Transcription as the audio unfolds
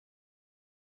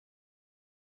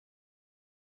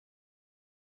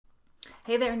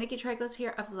Hey there, Nicki Traikos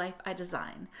here of Life I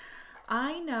Design.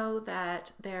 I know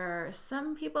that there are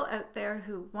some people out there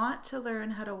who want to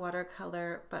learn how to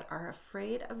watercolor but are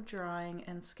afraid of drawing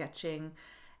and sketching.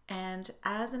 And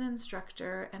as an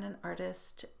instructor and an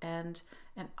artist and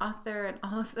an author and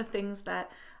all of the things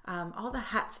that, all the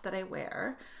hats that I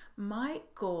wear, my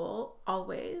goal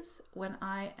always when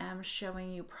I am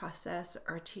showing you process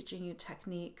or teaching you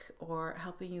technique or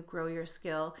helping you grow your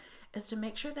skill is to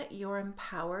make sure that you're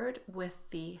empowered with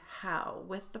the how,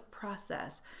 with the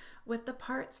process, with the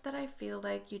parts that I feel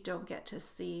like you don't get to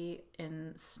see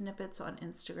in snippets on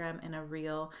Instagram in a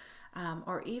reel,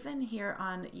 or even here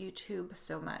on YouTube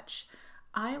so much.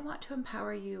 I want to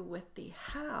empower you with the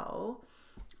how,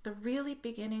 the really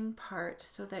beginning part,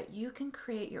 so that you can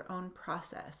create your own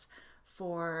process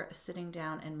for sitting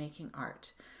down and making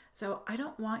art. So I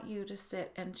don't want you to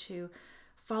sit and to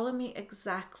follow me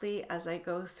exactly as I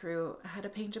go through how to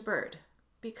paint a bird,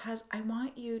 because I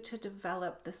want you to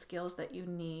develop the skills that you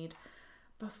need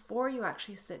before you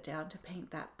actually sit down to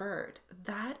paint that bird.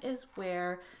 That is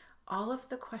where all of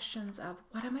the questions of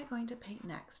what am I going to paint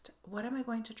next? What am I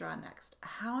going to draw next?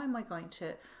 How am I going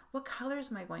to, what colors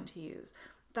am I going to use?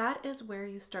 That is where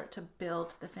you start to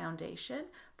build the foundation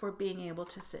for being able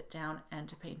to sit down and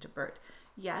to paint a bird.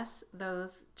 Yes,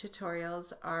 those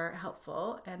tutorials are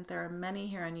helpful, and there are many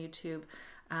here on YouTube,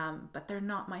 but they're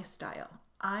not my style.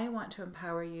 I want to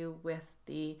empower you with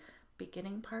the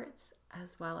beginning parts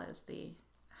as well as the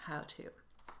how to.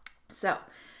 So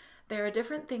there are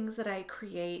different things that I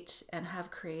create and have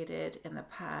created in the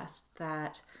past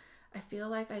that I feel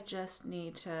like I just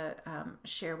need to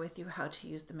share with you how to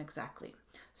use them exactly.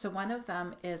 So one of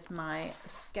them is my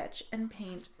Sketch and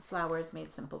Paint Flowers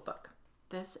Made Simple book.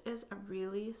 This is a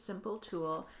really simple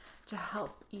tool to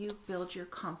help you build your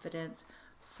confidence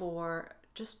for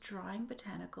just drawing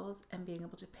botanicals and being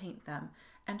able to paint them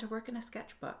and to work in a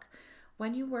sketchbook.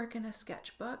 When you work in a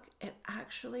sketchbook, it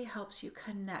actually helps you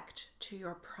connect to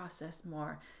your process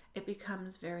more. It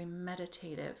becomes very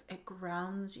meditative. It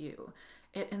grounds you.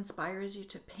 It inspires you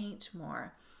to paint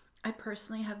more. I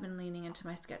personally have been leaning into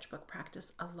my sketchbook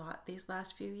practice a lot these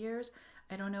last few years.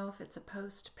 I don't know if it's a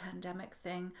post-pandemic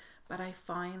thing, but I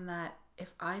find that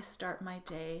if I start my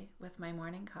day with my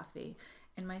morning coffee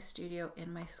in my studio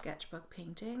in my sketchbook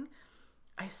painting,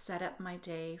 I set up my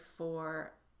day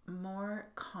for more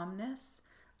calmness.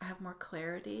 I have more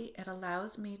clarity. It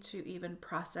allows me to even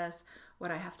process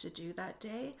what I have to do that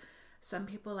day. Some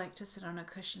people like to sit on a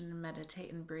cushion and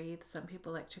meditate and breathe. Some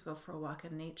people like to go for a walk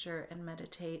in nature and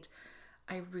meditate.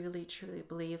 I really truly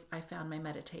believe I found my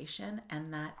meditation,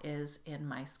 and that is in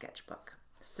my sketchbook.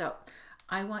 So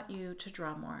I want you to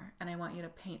draw more, and I want you to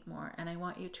paint more, and I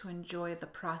want you to enjoy the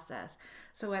process.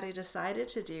 So what I decided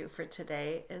to do for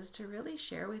today is to really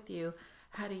share with you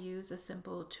how to use a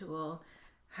simple tool,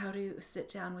 how to sit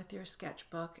down with your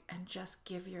sketchbook and just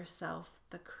give yourself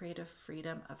the creative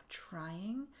freedom of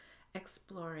trying,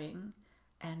 exploring,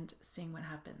 and seeing what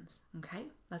happens. Okay,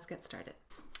 let's get started.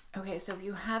 Okay, so if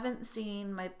you haven't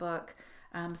seen my book,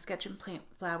 Sketch and Paint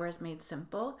Flowers Made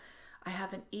Simple, I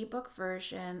have an ebook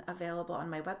version available on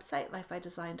my website,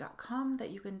 lifeidesign.com,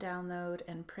 that you can download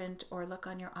and print or look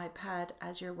on your iPad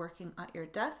as you're working at your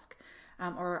desk,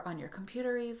 or on your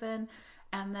computer even.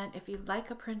 And then if you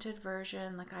like a printed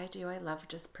version, like I do, I love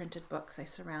just printed books. I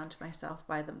surround myself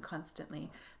by them constantly.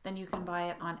 Then you can buy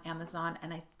it on Amazon,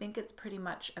 and I think it's pretty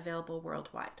much available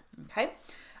worldwide. Okay.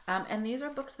 And these are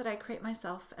books that I create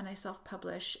myself and I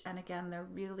self-publish. And again, they're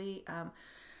really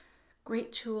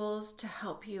great tools to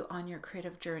help you on your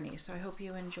creative journey. So I hope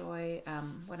you enjoy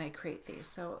when I create these.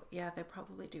 So yeah, they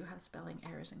probably do have spelling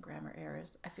errors and grammar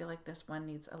errors. I feel like this one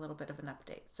needs a little bit of an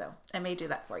update. So I may do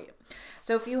that for you.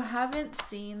 So if you haven't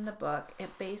seen the book, it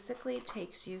basically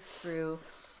takes you through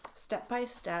step by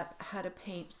step how to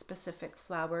paint specific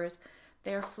flowers.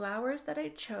 They're flowers that I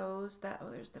chose that, oh,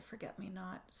 there's the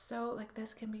forget-me-not. So like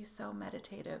this can be so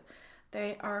meditative.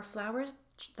 They are flowers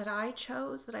that I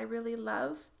chose that I really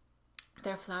love.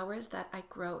 They're flowers that I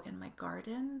grow in my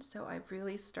garden. So I've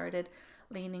really started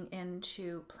leaning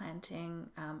into planting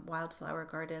wildflower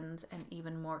gardens and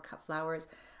even more cut flowers.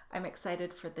 I'm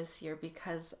excited for this year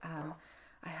because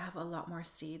I have a lot more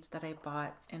seeds that I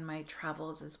bought in my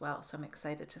travels as well. So I'm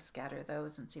excited to scatter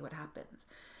those and see what happens.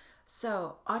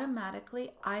 So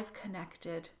automatically I've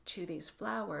connected to these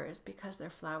flowers because they're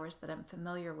flowers that I'm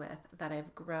familiar with, that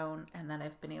I've grown, and that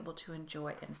I've been able to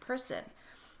enjoy in person.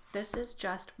 This is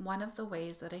just one of the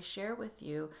ways that I share with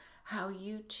you how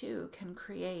you too can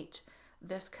create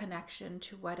this connection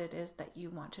to what it is that you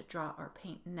want to draw or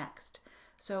paint next.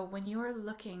 So when you are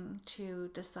looking to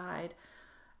decide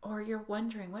or you're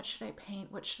wondering, what should I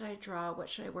paint? What should I draw? What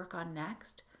should I work on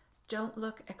next? Don't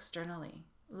look externally,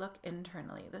 look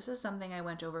internally. This is something I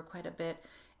went over quite a bit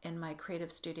in my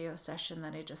creative studio session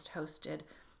that I just hosted,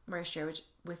 where I share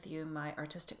with you my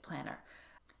artistic planner.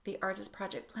 The artist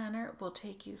project planner will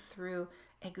take you through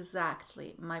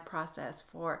exactly my process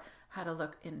for how to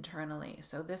look internally.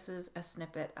 So this is a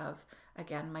snippet of,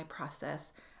 again, my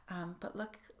process. But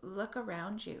look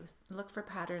around you, look for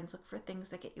patterns, look for things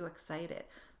that get you excited.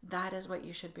 That is what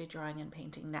you should be drawing and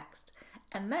painting next.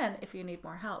 And then if you need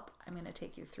more help, I'm going to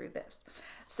take you through this.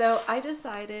 So I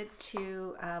decided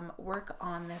to work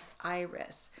on this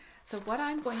iris. So what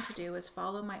I'm going to do is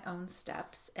follow my own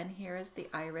steps, and here is the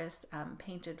iris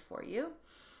painted for you.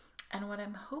 And what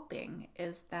I'm hoping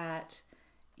is that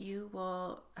you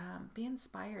will be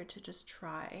inspired to just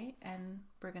try, and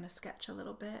we're going to sketch a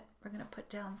little bit. We're going to put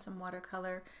down some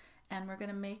watercolor, and we're going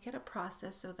to make it a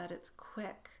process so that it's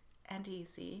quick and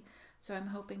easy. So I'm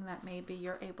hoping that maybe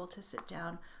you're able to sit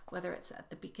down, whether it's at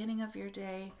the beginning of your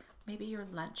day, maybe your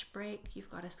lunch break,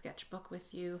 you've got a sketchbook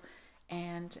with you,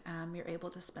 and you're able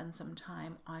to spend some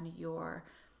time on your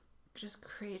just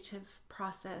creative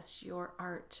process, your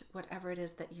art, whatever it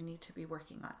is that you need to be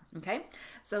working on. Okay,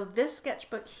 so this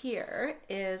sketchbook here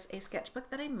is a sketchbook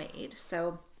that I made.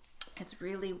 So it's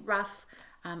really rough.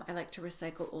 I like to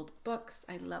recycle old books.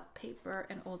 I love paper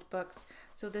and old books.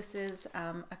 So this is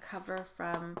a cover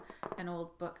from an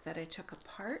old book that I took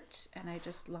apart, and I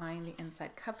just line the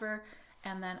inside cover,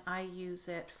 and then I use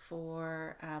it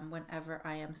for whenever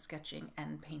I am sketching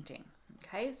and painting.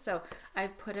 Okay, so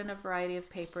I've put in a variety of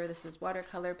paper. This is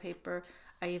watercolor paper.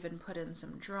 I even put in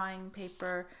some drawing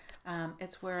paper.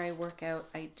 It's where I work out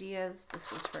ideas.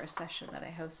 This was for a session that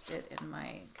I hosted in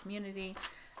my community.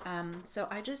 So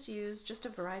I just use just a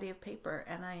variety of paper,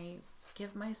 and I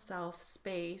give myself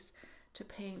space to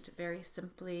paint very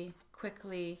simply,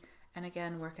 quickly, and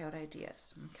again, work out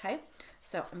ideas. Okay,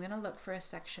 so I'm going to look for a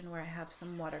section where I have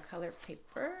some watercolor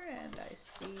paper, and I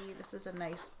see this is a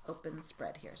nice open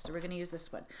spread here. So we're going to use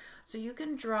this one. So you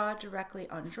can draw directly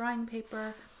on drawing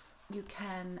paper. You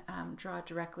can draw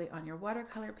directly on your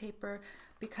watercolor paper.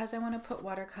 Because I want to put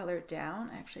watercolor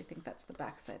down, I actually think that's the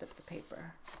back side of the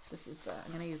paper. This is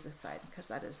I'm going to use this side because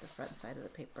that is the front side of the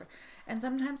paper. And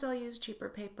sometimes I'll use cheaper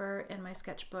paper in my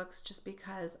sketchbooks just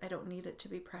because I don't need it to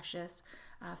be precious.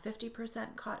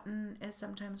 50% cotton is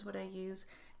sometimes what I use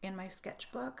in my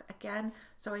sketchbook. Again,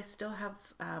 so I still have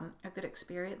a good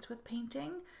experience with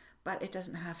painting, but it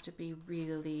doesn't have to be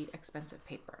really expensive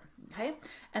paper. Okay,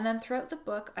 and then throughout the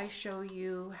book, I show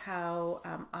you how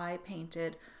I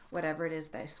painted whatever it is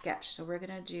that I sketched. So we're going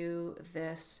to do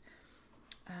this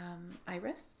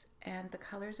iris, and the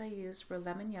colors I used were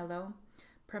lemon yellow,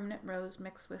 permanent rose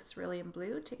mixed with cerulean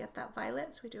blue to get that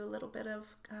violet. So we do a little bit of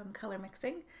color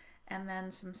mixing, and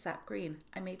then some sap green.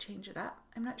 I may change it up.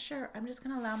 I'm not sure. I'm just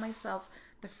going to allow myself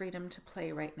the freedom to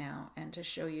play right now and to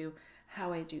show you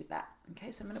how I do that.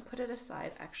 Okay, so I'm going to put it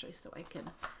aside actually so I can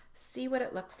see what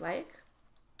it looks like.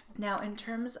 Now in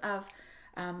terms of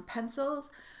pencils,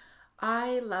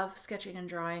 I love sketching and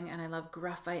drawing, and I love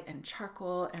graphite and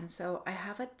charcoal, and so I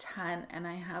have a ton, and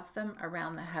I have them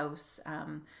around the house.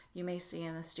 You may see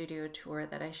in the studio tour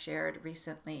that I shared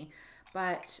recently,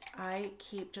 but I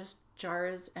keep just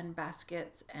jars and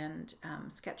baskets and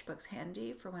sketchbooks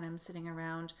handy for when I'm sitting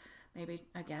around, maybe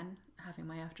again having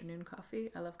my afternoon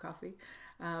coffee. I love coffee,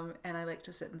 and I like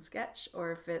to sit and sketch,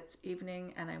 or if it's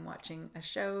evening and I'm watching a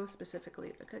show,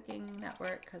 specifically the Cooking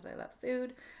Network because I love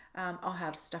food, I'll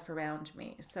have stuff around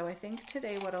me. So I think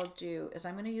today what I'll do is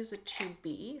I'm going to use a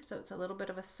 2B, so it's a little bit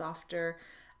of a softer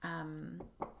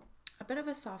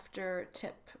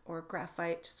tip or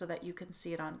graphite so that you can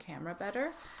see it on camera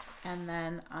better. And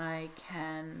then I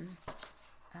can,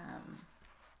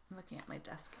 I'm looking at my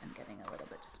desk and getting a little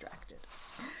bit distracted,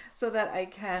 so that I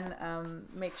can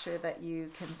make sure that you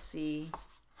can see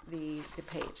the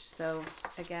page. So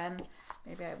again,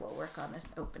 maybe I will work on this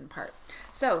open part.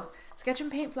 So Sketch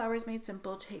and Paint Flowers Made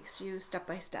Simple takes you step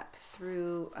by step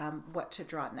through what to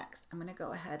draw next. I'm going to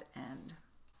go ahead and,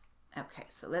 okay,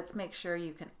 so let's make sure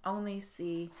you can only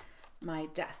see my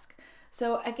desk.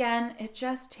 So again, it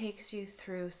just takes you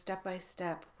through step by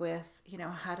step with, you know,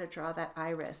 how to draw that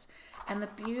iris. And the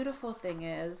beautiful thing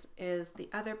is the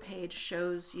other page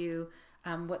shows you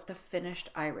what the finished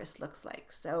iris looks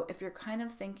like. So if you're kind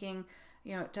of thinking,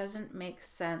 you know, it doesn't make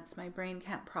sense, my brain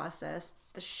can't process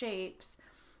the shapes,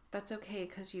 that's okay,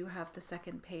 because you have the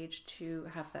second page to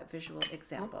have that visual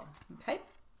example. Okay,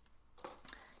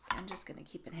 I'm just going to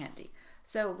keep it handy.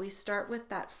 So we start with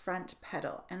that front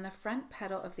petal, and the front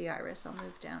petal of the iris, I'll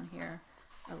move down here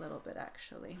a little bit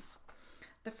actually.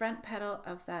 the front petal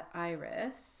of that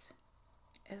iris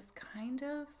is kind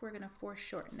of, we're going to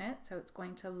foreshorten it, so it's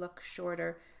going to look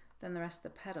shorter than the rest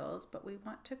of the petals, but we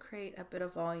want to create a bit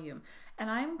of volume. And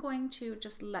I'm going to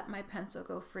just let my pencil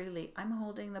go freely. I'm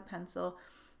holding the pencil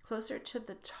closer to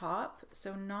the top,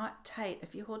 so not tight.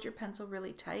 If you hold your pencil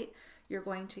really tight, you're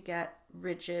going to get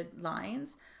rigid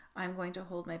lines. I'm going to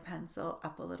hold my pencil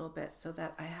up a little bit so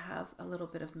that I have a little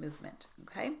bit of movement,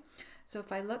 okay? So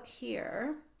if I look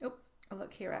here, I'll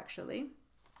look here actually,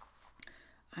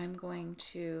 I'm going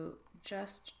to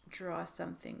just draw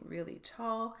something really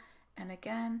tall. And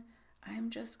again, I'm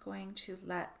just going to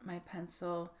let my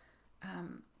pencil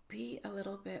be a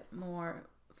little bit more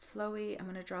flowy. I'm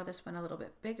going to draw this one a little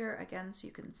bit bigger again so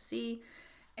you can see,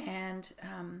 and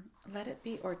let it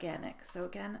be organic. So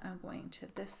again, I'm going to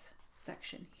this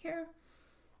section here.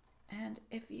 And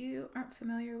if you aren't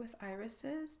familiar with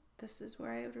irises, this is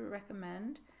where I would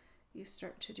recommend you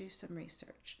start to do some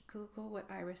research. Google what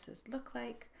irises look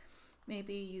like.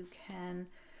 Maybe you can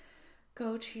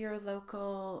go to your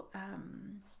local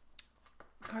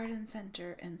garden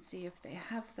center and see if they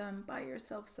have them. Buy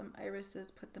yourself some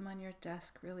irises, put them on your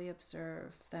desk, really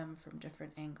observe them from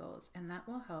different angles, and that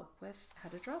will help with how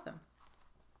to draw them.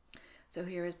 So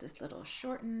here is this little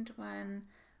shortened one,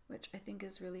 which I think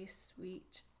is really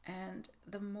sweet. And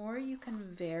the more you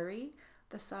can vary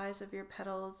the size of your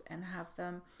petals and have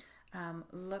them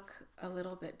look a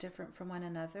little bit different from one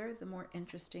another, the more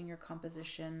interesting your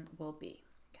composition will be.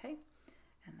 Okay,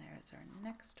 and there's our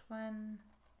next one.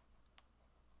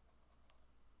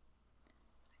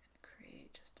 I'm going to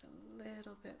create just a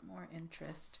little bit more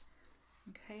interest,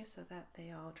 okay, so that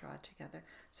they all draw together.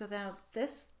 So now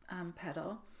this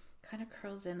petal kind of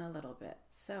curls in a little bit.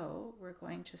 So we're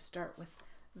going to start with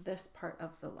this part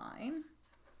of the line,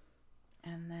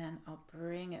 and then I'll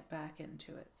bring it back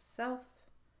into itself,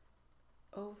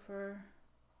 over,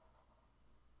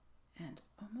 and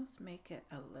almost make it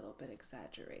a little bit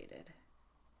exaggerated.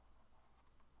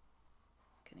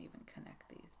 Can even connect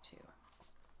these two.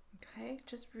 Okay,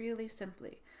 just really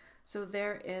simply. So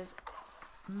there is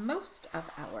most of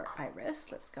our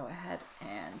iris. Let's go ahead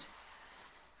and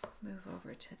move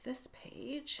over to this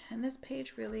page. And this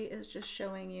page really is just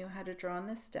showing you how to draw on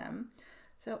the stem.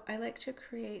 So I like to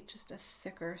create just a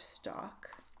thicker stalk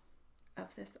of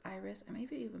this iris. I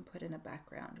maybe even put in a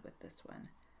background with this one.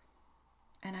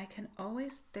 And I can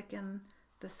always thicken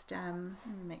the stem.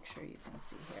 Let me make sure you can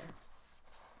see here.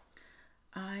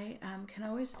 I can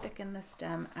always thicken the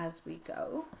stem as we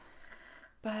go,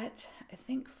 but I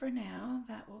think for now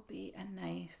that will be a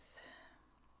nice,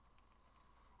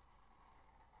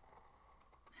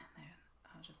 and then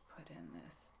I'll just put in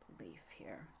this leaf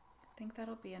here. I think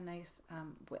that'll be a nice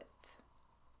width,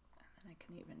 and then I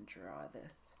can even draw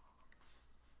this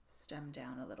stem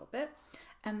down a little bit,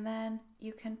 and then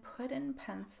you can put in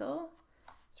pencil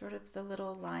sort of the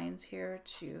little lines here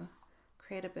to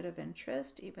create a bit of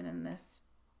interest even in this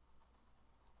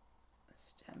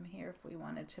stem here. If we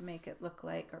wanted to make it look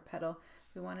like, or petal,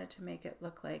 we wanted to make it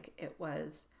look like it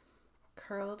was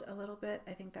curled a little bit,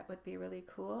 I think that would be really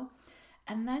cool.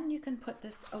 And then you can put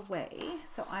this away.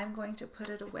 So I'm going to put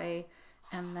it away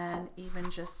and then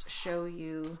even just show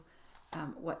you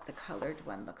what the colored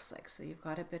one looks like. So you've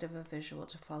got a bit of a visual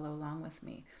to follow along with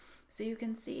me. So you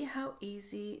can see how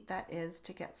easy that is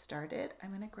to get started. I'm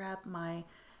going to grab my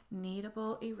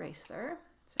kneadable eraser.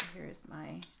 So here's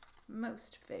my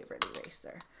most favorite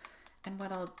eraser. And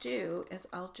what I'll do is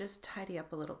I'll just tidy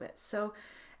up a little bit. So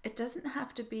it doesn't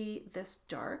have to be this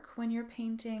dark when you're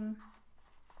painting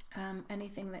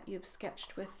anything that you've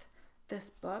sketched with this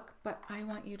book, but I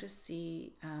want you to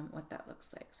see what that looks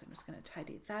like. So I'm just going to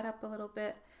tidy that up a little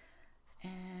bit,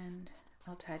 and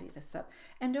I'll tidy this up.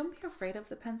 And don't be afraid of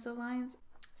the pencil lines.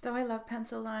 So I love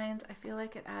pencil lines. I feel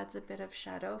like it adds a bit of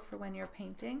shadow for when you're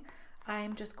painting.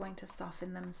 I'm just going to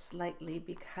soften them slightly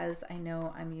because I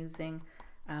know I'm using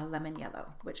lemon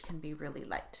yellow, which can be really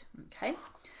light. Okay,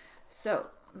 so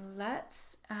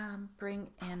let's bring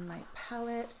in my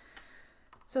palette.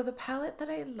 So the palette that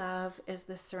I love is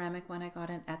this ceramic one I got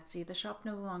in Etsy. The shop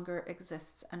no longer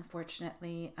exists,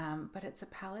 unfortunately, but it's a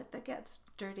palette that gets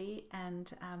dirty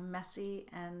and messy,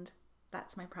 and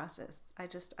that's my process.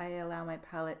 I allow my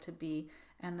palette to be,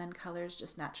 and then colors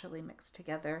just naturally mix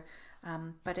together.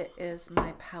 But it is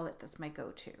my palette that's my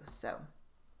go-to. So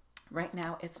right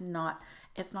now it's not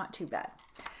too bad.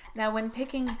 Now when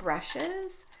picking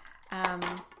brushes,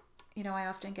 you know, I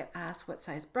often get asked, what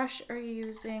size brush are you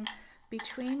using?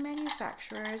 Between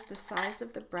manufacturers, the size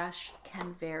of the brush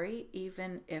can vary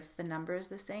even if the number is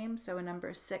the same. So a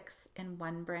number 6 in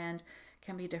one brand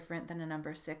can be different than a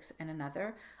number 6 in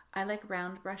another. I like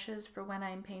round brushes for when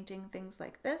I'm painting things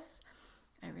like this.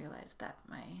 I realized that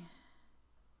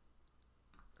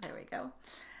there we go.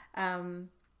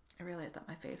 I realized that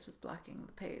my face was blocking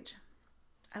the page.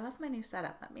 I love my new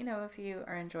setup. Let me know if you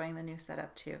are enjoying the new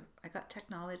setup too. I got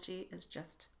technology is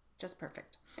just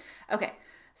perfect. Okay,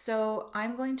 so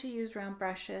I'm going to use round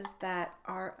brushes that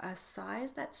are a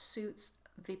size that suits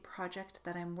the project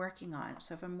that I'm working on.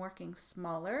 So if I'm working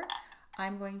smaller,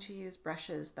 I'm going to use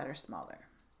brushes that are smaller.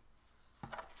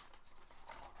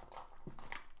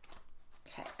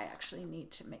 Okay, I actually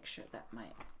need to make sure that my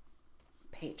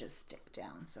pages stick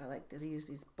down. So I like to use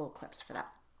these bull clips for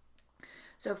that.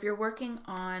 So if you're working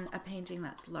on a painting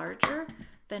that's larger,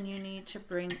 then you need to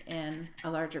bring in a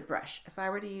larger brush. If I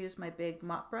were to use my big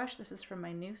mop brush, this is from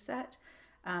my new set,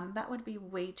 that would be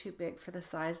way too big for the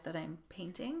size that I'm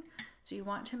painting. So you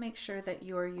want to make sure that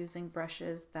you're using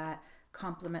brushes that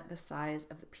complement the size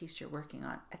of the piece you're working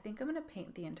on. I think I'm going to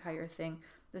paint the entire thing.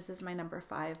 This is my number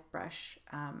 5 brush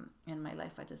in my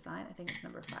Life I Design. I think it's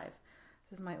number 5.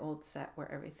 This is my old set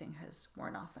where everything has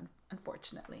worn off,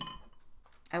 unfortunately.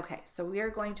 Okay, so we are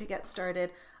going to get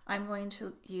started. I'm going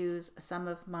to use some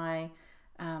of my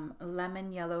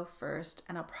lemon yellow first,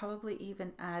 and I'll probably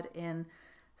even add in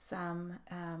some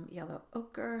yellow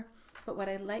ochre. But what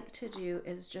I like to do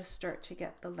is just start to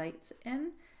get the lights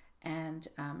in and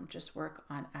just work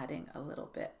on adding a little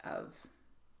bit of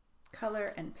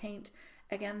color and paint.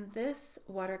 Again, this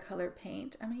watercolor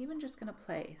paint, I'm even just going to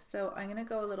play. So I'm going to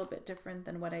go a little bit different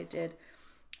than what I did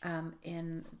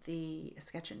in the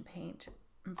Sketch and Paint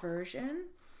version.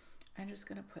 I'm just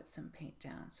going to put some paint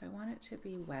down. So I want it to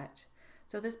be wet.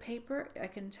 So this paper, I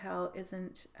can tell,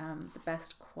 isn't the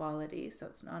best quality. So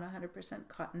it's not 100%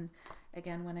 cotton.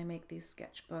 Again, when I make these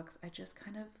sketchbooks, I just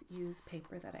kind of use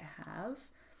paper that I have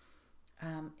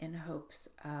in hopes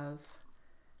of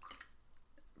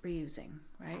reusing,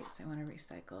 right? So I want to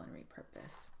recycle and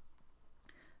repurpose.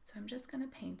 So I'm just going to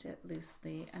paint it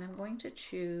loosely, and I'm going to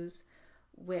choose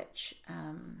which,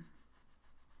 oh,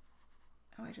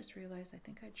 I just realized I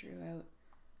think I drew out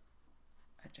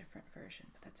a different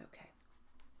version, but that's okay.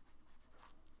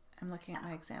 I'm looking at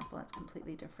my example, it's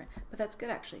completely different, but that's good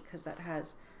actually, because that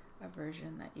has a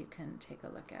version that you can take a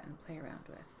look at and play around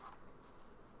with.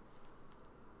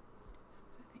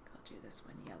 So I think I'll do this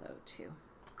one yellow too.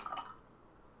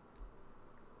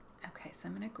 Okay, so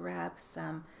I'm going to grab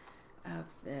some of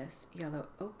this yellow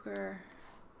ochre.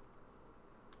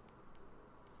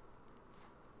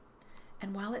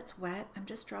 And while it's wet, I'm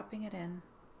just dropping it in,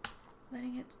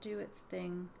 letting it do its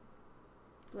thing,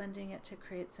 blending it to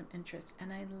create some interest.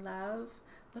 And I love,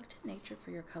 look to nature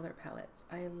for your color palettes.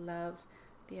 I love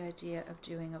the idea of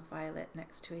doing a violet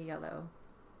next to a yellow.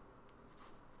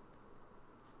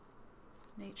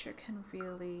 Nature can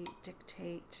really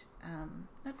dictate,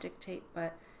 not dictate,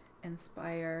 but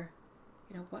inspire,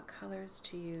 you know, what colors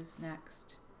to use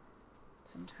next.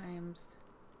 Sometimes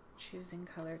choosing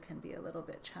color can be a little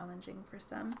bit challenging for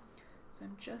some. So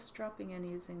I'm just dropping in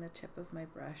using the tip of my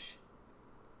brush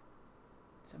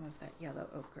some of that yellow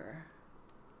ochre.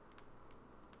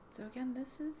 So again,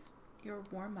 this is your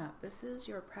warm-up. This is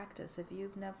your practice. If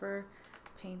you've never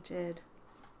painted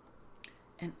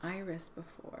an iris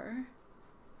before,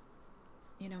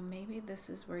 you know, maybe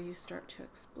this is where you start to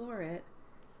explore it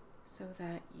so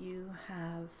that you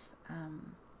have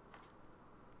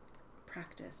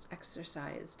practiced,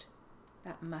 exercised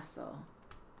that muscle,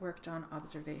 worked on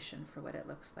observation for what it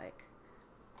looks like,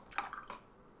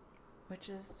 which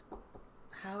is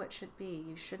how it should be.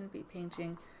 You shouldn't be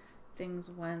painting things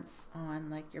once on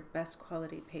like your best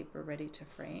quality paper ready to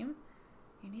frame.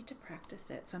 You need to practice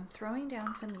it. So I'm throwing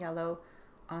down some yellow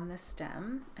on the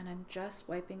stem, and I'm just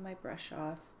wiping my brush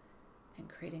off and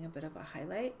creating a bit of a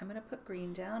highlight. I'm going to put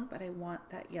green down, but I want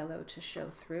that yellow to show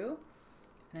through.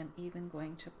 And I'm even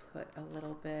going to put a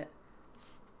little bit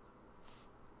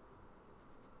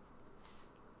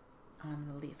on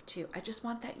the leaf too. I just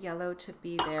want that yellow to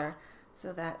be there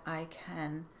so that I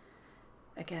can,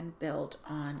 again, build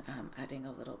on adding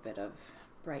a little bit of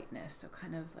brightness, so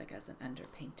kind of like as an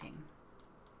underpainting.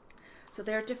 So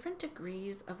there are different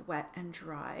degrees of wet and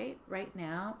dry. Right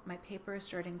now, my paper is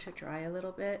starting to dry a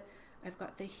little bit. I've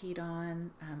got the heat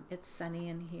on, it's sunny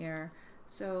in here.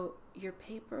 So your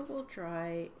paper will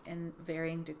dry in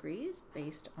varying degrees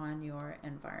based on your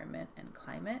environment and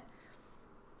climate.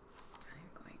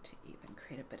 I'm going to even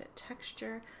create a bit of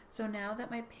texture. So now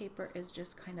that my paper is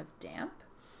just kind of damp,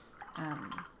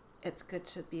 it's good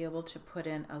to be able to put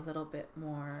in a little bit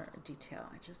more detail.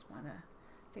 I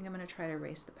think I'm going to try to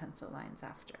erase the pencil lines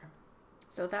after.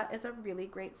 So that is a really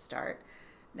great start.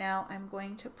 Now I'm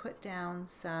going to put down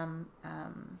some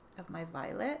of my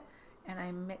violet, and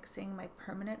I'm mixing my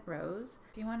permanent rose.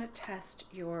 If you want to test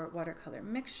your watercolor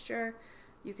mixture,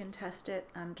 you can test it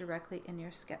directly in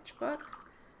your sketchbook.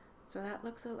 So that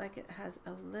looks like it has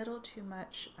a little too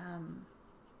much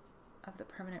of the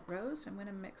permanent rose. I'm going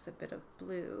to mix a bit of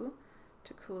blue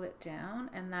to cool it down,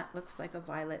 and that looks like a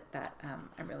violet that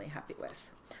I'm really happy with.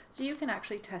 So you can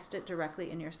actually test it directly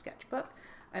in your sketchbook.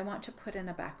 I want to put in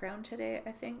a background today,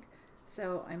 I think,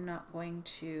 so I'm not going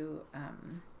to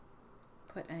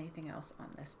put anything else on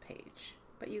this page,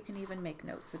 but you can even make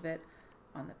notes of it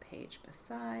on the page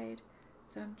beside.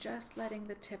 So I'm just letting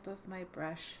the tip of my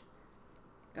brush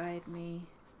guide me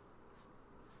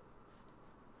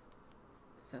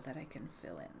so that I can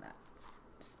fill in that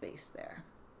space there.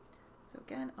 So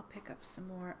again, I'll pick up some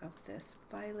more of this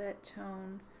violet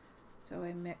tone. So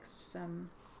I mixed some,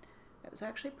 it was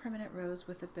actually permanent rose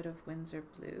with a bit of Winsor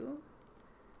blue.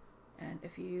 And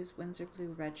if you use Winsor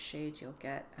blue red shade, you'll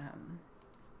get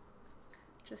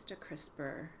just a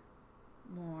crisper,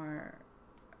 more,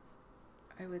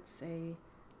 I would say,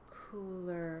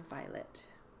 cooler violet,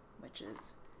 which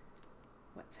is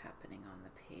what's happening on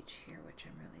the page here, which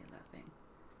I'm really loving.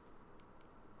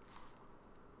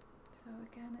 So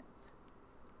again, it's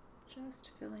just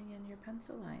filling in your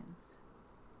pencil lines.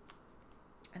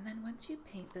 And then once you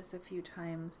paint this a few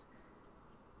times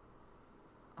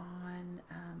on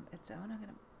its own, I'm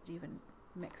going to even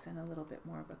mix in a little bit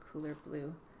more of a cooler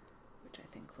blue, which I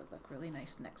think would look really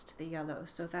nice next to the yellow.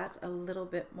 So that's a little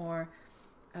bit more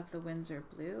of the Winsor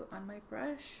blue on my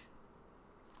brush,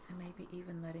 and maybe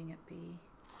even letting it be,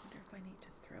 I wonder if I need to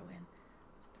throw in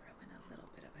a little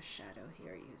bit of a shadow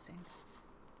here using,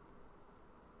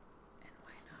 and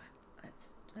why not?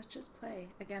 Let's just play.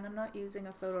 Again, I'm not using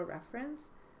a photo reference.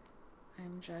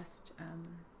 I'm just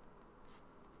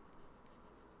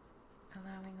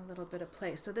allowing a little bit of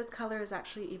play. So this color is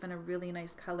actually even a really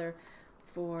nice color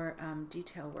for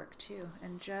detail work too.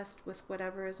 And just with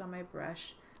whatever is on my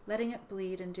brush, letting it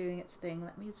bleed and doing its thing.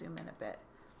 Let me zoom in a bit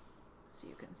so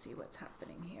you can see what's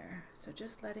happening here. So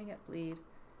just letting it bleed,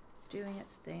 doing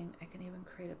its thing. I can even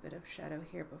create a bit of shadow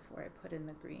here before I put in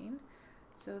the green.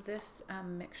 So this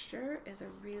mixture is a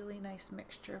really nice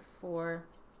mixture for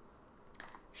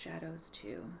shadows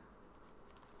too.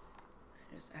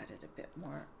 I just added a bit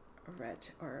more red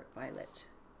or violet,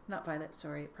 not violet,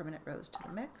 sorry, permanent rose to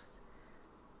the mix,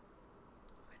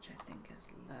 which I think is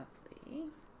lovely.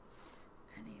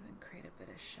 And even create a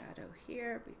bit of shadow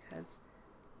here because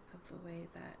of the way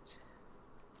that,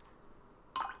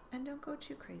 and don't go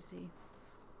too crazy.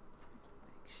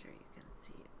 Make sure you can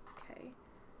see it, okay?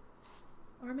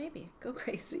 Or maybe go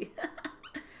crazy.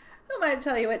 Who am I to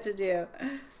tell you what to do?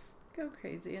 Go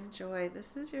crazy, enjoy.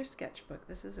 This is your sketchbook.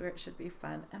 This is where it should be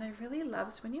fun. And I really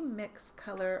love when you mix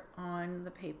color on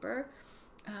the paper,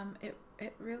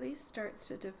 it really starts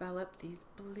to develop these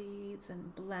bleeds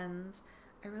and blends.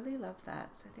 I really love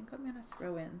that. So I think I'm going to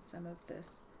throw in some of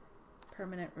this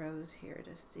permanent rose here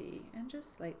to see, and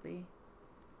just slightly,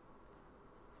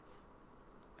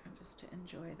 and just to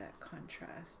enjoy that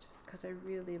contrast, because I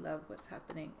really love what's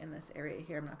happening in this area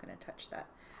here. I'm not going to touch that.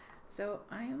 So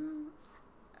I'm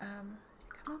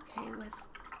okay with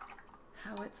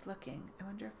how it's looking. I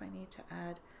wonder if I need to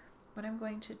add, what I'm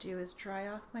going to do is dry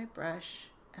off my brush,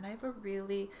 and I have a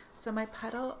really, so my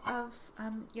puddle of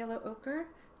yellow ochre,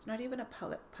 it's not even a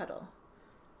puddle.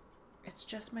 It's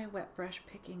just my wet brush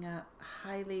picking up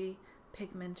highly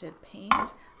pigmented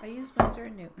paint. I use Winsor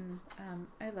 & Newton.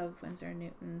 I love Winsor &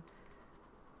 Newton.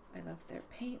 I love their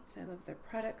paints. I love their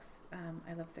products.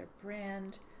 I love their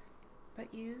brand.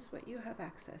 But use what you have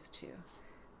access to.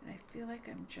 And I feel like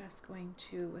I'm just going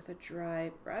to, with a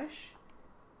dry brush,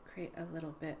 create a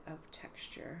little bit of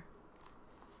texture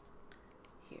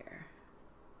here.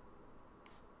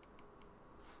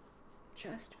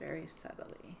 Just very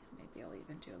subtly. Maybe I'll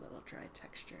even do a little dry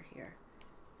texture here.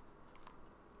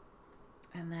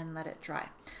 And then let it dry.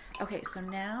 Okay, so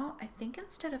now I think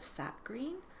instead of sap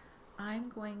green, I'm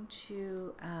going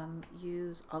to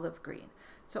use olive green.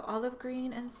 So olive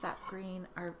green and sap green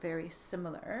are very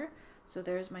similar. So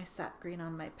there's my sap green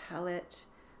on my palette.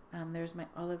 There's my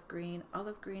olive green.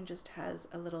 Olive green just has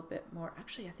a little bit more,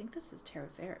 actually I think this is terre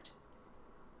verte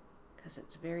because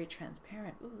it's very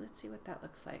transparent. Ooh, let's see what that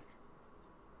looks like.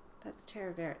 That's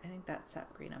terre verte. I think that's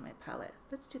sap green on my palette.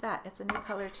 Let's do that. It's a new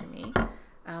color to me,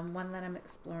 one that I'm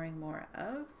exploring more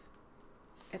of.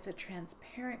 It's a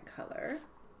transparent color,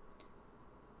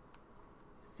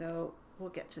 so we'll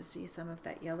get to see some of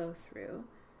that yellow through.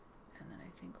 And then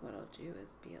I think what I'll do is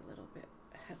be a little bit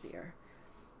heavier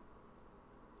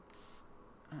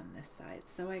on this side.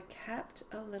 So I kept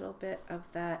a little bit of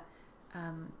that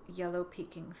yellow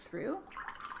peeking through.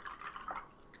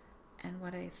 And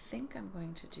what I think I'm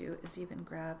going to do is even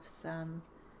grab some,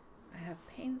 I have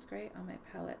Payne's Gray on my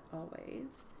palette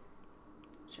always,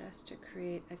 just to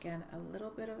create, again, a little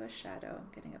bit of a shadow.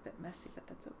 I'm getting a bit messy, but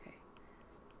that's okay.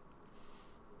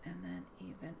 And then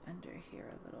even under here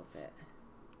a little bit.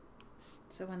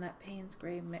 So when that Payne's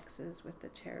Gray mixes with the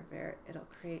Terre Verte, it'll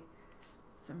create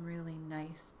some really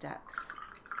nice depth.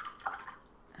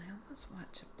 I almost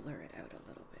want to blur it out a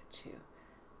little bit too.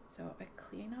 So I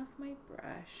clean off my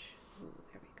brush. Ooh,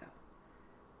 there we go.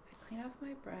 I clean off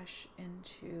my brush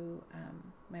into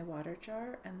my water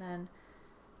jar, and then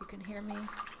you can hear me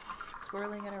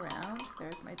swirling it around.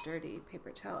 There's my dirty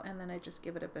paper towel, and then I just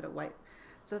give it a bit of wipe.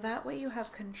 So that way you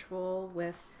have control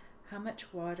with how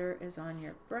much water is on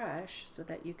your brush so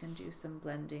that you can do some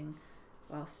blending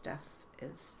while stuff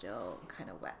is still kind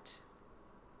of wet.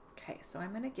 Okay, so I'm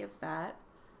going to give that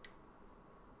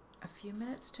a few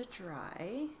minutes to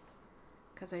dry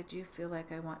because I do feel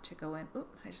like I want to go in.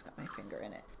 Oop, I just got my finger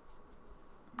in it.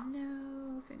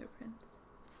 No fingerprints.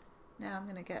 Now I'm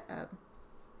going to get a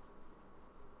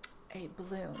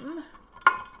bloom.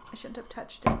 I shouldn't have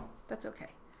touched it. That's okay.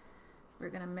 We're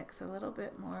going to mix a little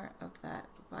bit more of that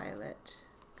violet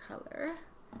color.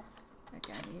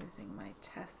 Again, using my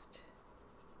test.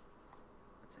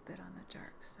 It's a bit on the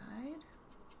dark side.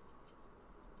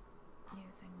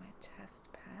 Using my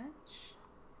test patch.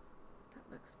 That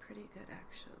looks pretty good,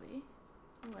 actually.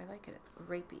 Oh, I like it. It's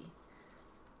grapey.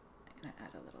 I'm going to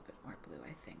add a little bit more blue,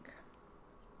 I think.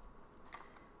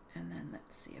 And then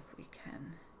let's see if we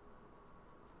can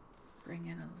bring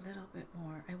in a little bit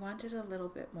more. I wanted a little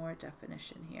bit more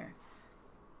definition here.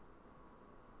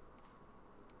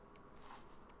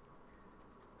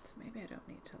 So maybe I don't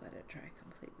need to let it dry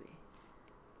completely.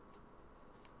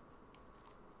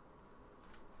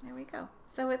 There we go.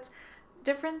 So it's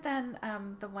different than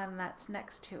the one that's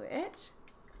next to it,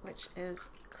 which is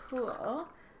cool.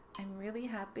 I'm really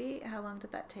happy. How long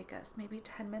did that take us? Maybe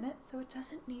 10 minutes. So it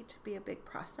doesn't need to be a big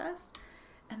process.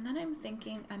 And then I'm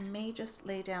thinking I may just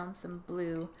lay down some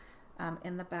blue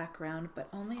in the background, but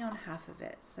only on half of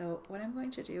it. So what I'm going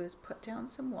to do is put down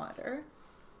some water.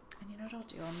 And you know what I'll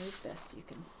do? I'll move this so you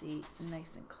can see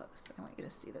nice and close. I want you to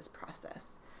see this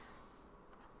process.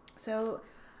 So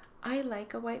I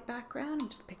like a white background. I'm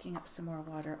just picking up some more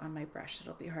water on my brush.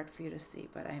 It'll be hard for you to see,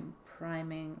 but I'm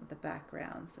priming the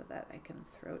background so that I can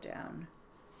throw down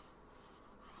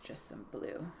just some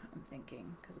blue, I'm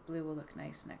thinking, because blue will look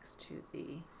nice next to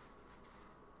the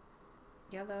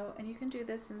yellow. And you can do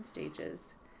this in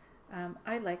stages.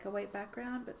 I like a white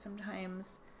background, but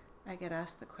sometimes I get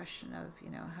asked the question of,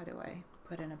 you know, how do I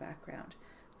put in a background?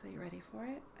 So you ready for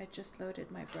it? I just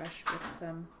loaded my brush with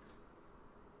some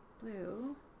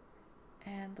blue,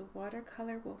 and the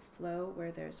watercolor will flow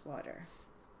where there's water.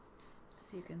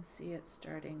 So you can see it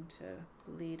starting to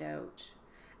bleed out.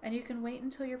 And you can wait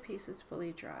until your piece is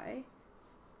fully dry.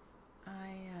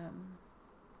 I'm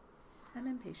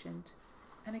impatient.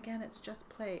 And again, it's just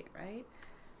play, right?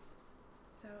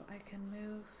 So I can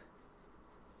move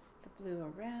the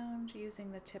blue around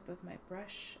using the tip of my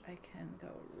brush. I can go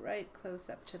right close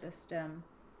up to the stem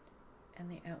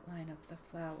and the outline of the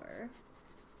flower.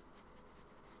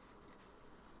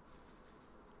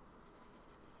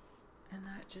 And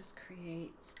that just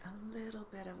creates a little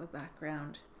bit of a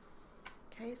background.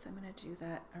 Okay, so I'm going to do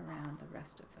that around the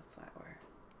rest of the flower.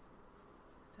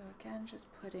 So again, just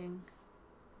putting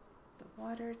the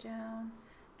water down.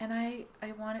 And I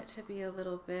want it to be a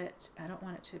little bit, I don't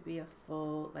want it to be a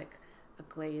full, like a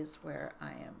glaze where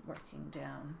I am working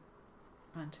down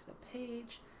onto the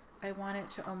page. I want it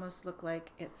to almost look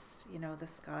like it's, you know, the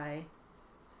sky.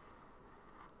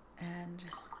 And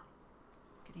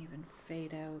you can even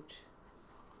fade out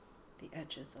the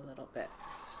edges a little bit.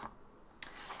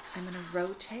 I'm going to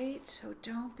rotate, so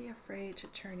don't be afraid to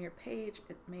turn your page.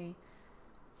 It may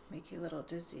make you a little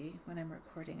dizzy. When I'm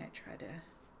recording, I try to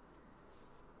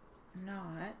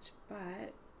not,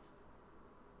 but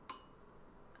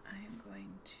I'm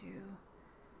going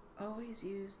to always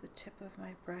use the tip of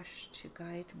my brush to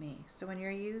guide me. So when you're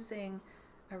using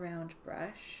a round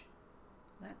brush,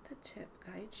 let the tip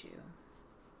guide you.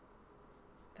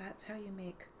 That's how you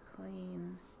make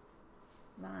clean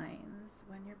lines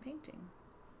when you're painting.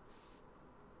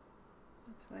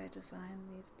 That's why I designed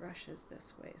these brushes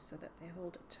this way, so that they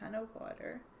hold a ton of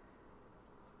water.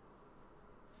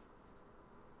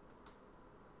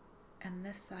 And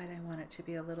this side I want it to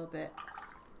be a little bit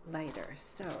lighter.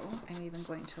 So I'm even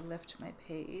going to lift my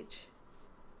page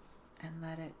and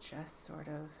let it just sort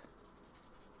of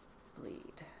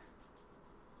bleed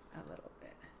a little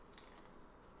bit.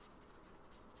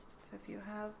 So if you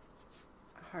have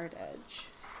a hard edge,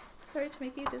 sorry to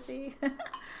make you dizzy.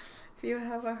 If you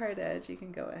have a hard edge, you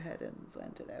can go ahead and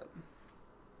blend it out.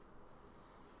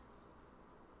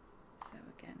 So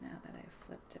again, now that I've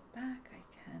flipped it back, I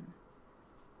can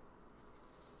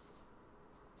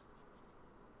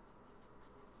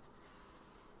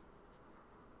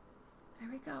there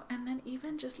we go. And then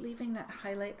even just leaving that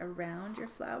highlight around your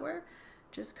flower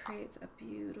just creates a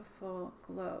beautiful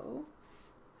glow.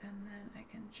 And then I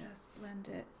can just blend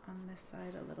it on this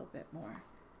side a little bit more.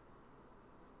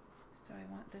 So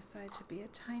I want this side to be a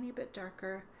tiny bit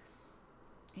darker,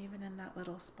 even in that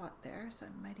little spot there. So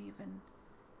I might even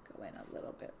go in a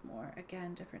little bit more.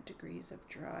 Again, different degrees of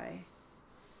dry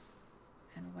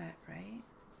and wet, right?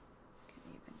 Can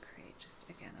even create just,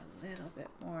 again, a little bit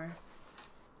more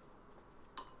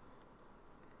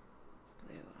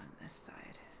blue on this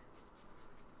side.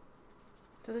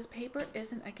 So this paper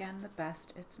isn't, again, the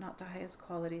best. It's not the highest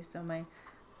quality, so my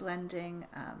blending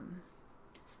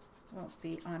won't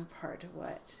be on par to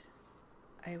what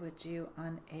I would do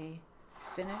on a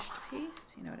finished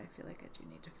piece. You know what, I feel like I do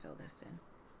need to fill this in.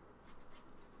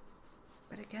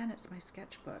 But again, it's my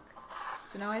sketchbook.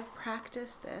 So now I've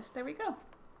practiced this. There we go. Look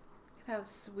at how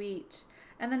sweet.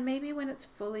 And then maybe when it's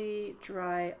fully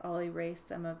dry, I'll erase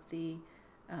some of the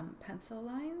pencil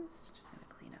lines. Just gonna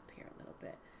clean up here a little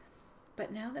bit.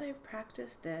 But now that I've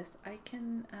practiced this, I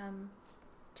can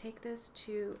take this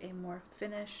to a more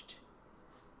finished,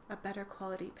 a better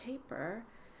quality paper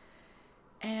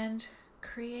and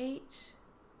create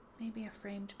maybe a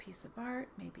framed piece of art,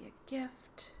 maybe a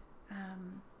gift.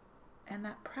 And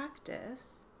that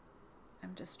practice,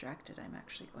 I'm distracted. I'm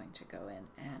actually going to go in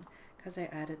and, because I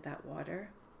added that water,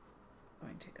 I'm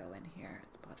going to go in here.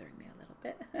 It's bothering me a little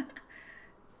bit.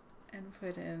 And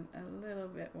put in a little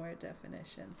bit more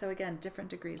definition. So again, different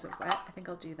degrees of wet. I think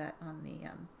I'll do that on the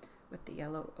with the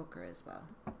yellow ochre as well.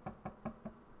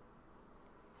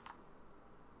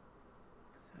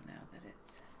 So now that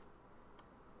it's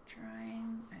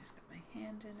drying, I just got my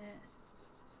hand in it.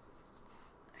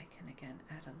 I can again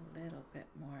add a little bit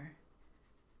more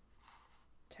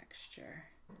texture.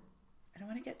 I don't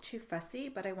want to get too fussy,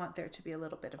 but I want there to be a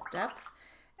little bit of depth.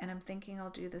 And I'm thinking I'll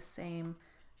do the same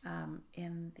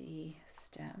in the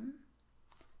stem.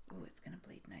 Oh, it's going to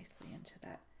bleed nicely into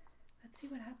that. Let's see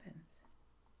what happens.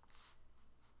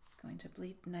 It's going to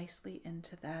bleed nicely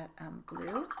into that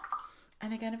blue.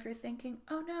 And again, if you're thinking,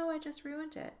 oh no, I just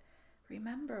ruined it.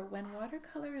 Remember, when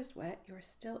watercolor is wet, you're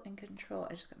still in control.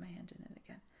 I just got my hand in it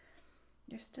again.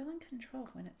 You're still in control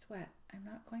when it's wet. I'm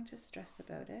not going to stress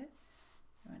about it.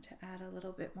 I want to add a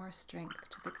little bit more strength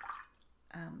to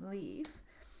the leaf.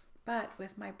 But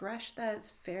with my brush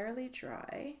that's fairly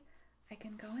dry, I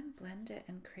can go and blend it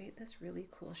and create this really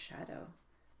cool shadow.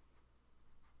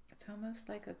 It's almost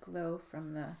like a glow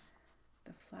from the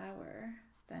flower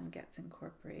then gets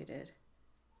incorporated.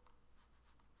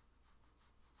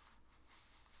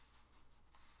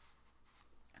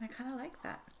 And I kind of like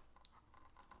that.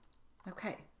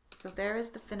 Okay, so there is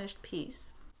the finished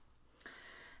piece.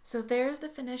 So there's the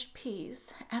finished piece.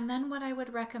 And then what I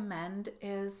would recommend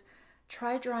is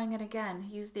try drawing it again.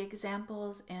 Use the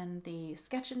examples in the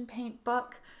Sketch and Paint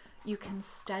book. You can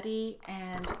study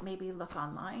and maybe look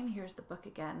online. Here's the book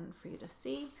again for you to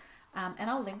see. And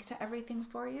I'll link to everything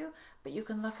for you, but you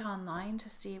can look online to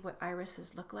see what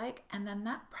irises look like. And then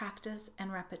that practice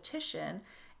and repetition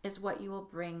is what you will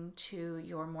bring to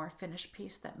your more finished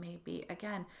piece that may be,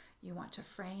 again, you want to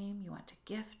frame, you want to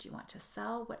gift, you want to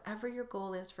sell, whatever your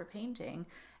goal is for painting.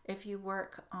 If you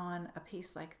work on a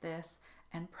piece like this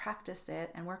and practice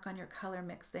it and work on your color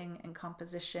mixing and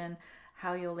composition,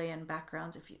 how you'll lay in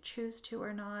backgrounds if you choose to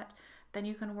or not, then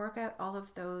you can work out all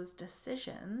of those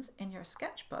decisions in your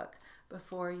sketchbook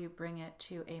before you bring it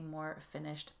to a more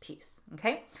finished piece,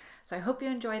 okay? So I hope you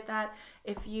enjoyed that.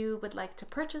 If you would like to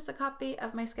purchase a copy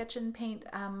of my Sketch and Paint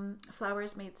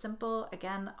Flowers Made Simple,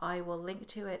 again, I will link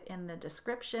to it in the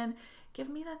description. Give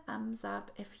me the thumbs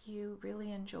up if you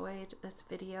really enjoyed this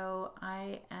video.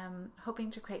 I am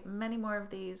hoping to create many more of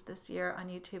these this year on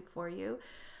YouTube for you.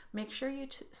 Make sure you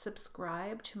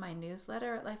subscribe to my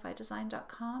newsletter at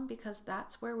lifeidesign.com because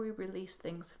that's where we release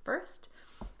things first.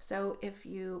 So if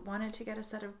you wanted to get a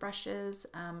set of brushes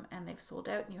and they've sold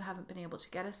out and you haven't been able to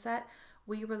get a set,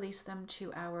 we release them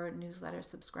to our newsletter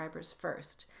subscribers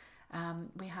first.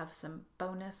 We have some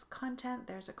bonus content.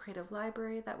 There's a creative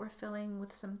library that we're filling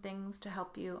with some things to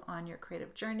help you on your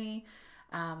creative journey.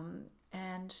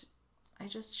 And I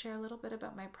just share a little bit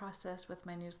about my process with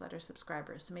my newsletter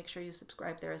subscribers. So make sure you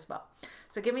subscribe there as well.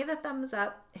 So give me the thumbs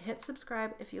up, hit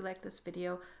subscribe if you like this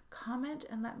video, comment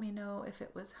and let me know if it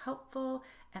was helpful,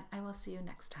 and I will see you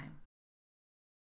next time.